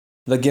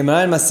The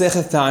Gemara in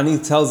Masechet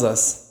Ta'anit tells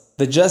us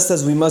that just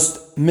as we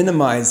must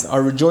minimize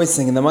our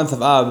rejoicing in the month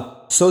of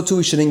Ab, so too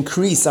we should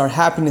increase our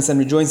happiness and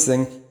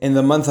rejoicing in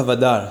the month of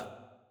Adar.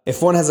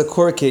 If one has a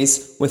court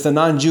case with a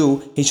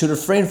non-Jew, he should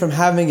refrain from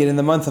having it in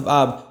the month of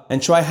Ab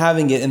and try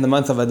having it in the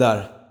month of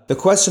Adar. The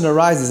question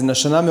arises in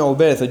Shana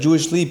Me'oberet, a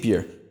Jewish leap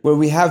year, where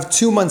we have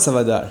 2 months of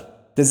Adar.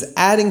 Does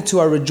adding to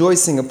our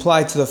rejoicing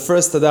apply to the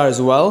first Adar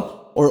as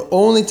well, or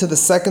only to the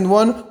second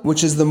one,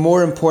 which is the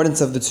more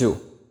important of the two?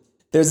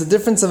 There's a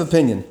difference of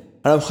opinion.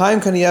 Rav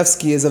Chaim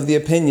Kanievsky is of the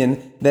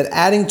opinion that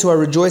adding to our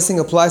rejoicing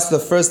applies to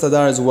the first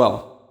Adar as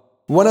well.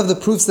 One of the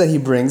proofs that he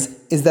brings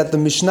is that the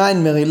Mishnah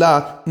in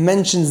Merilah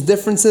mentions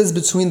differences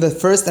between the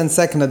first and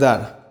second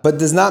Adar, but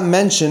does not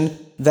mention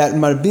that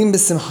Marbim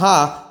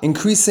B'Simcha,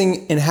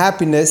 increasing in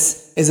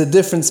happiness, is a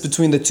difference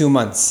between the 2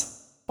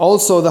 months.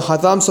 Also, the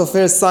Hatam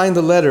Sofer signed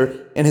a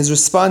letter in his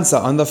responsa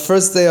on the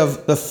first day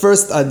of the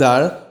first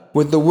Adar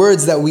with the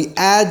words that we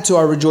add to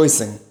our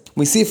rejoicing.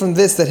 We see from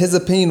this that his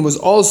opinion was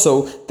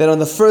also that on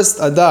the first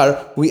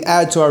Adar we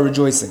add to our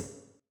rejoicing.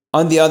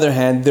 On the other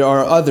hand, there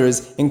are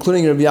others,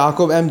 including Rabbi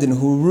Ya'aqob Menashe,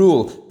 who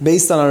rule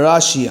based on a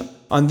Rashi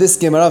on this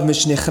Gemara of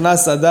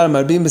Mishnichnas Adar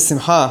Marbim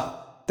B'Simcha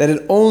that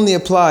it only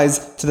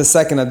applies to the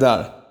second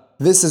Adar.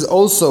 This is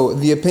also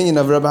the opinion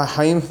of Rabbi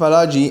Haim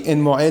Faraji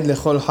in Moed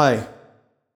Lechol Hai.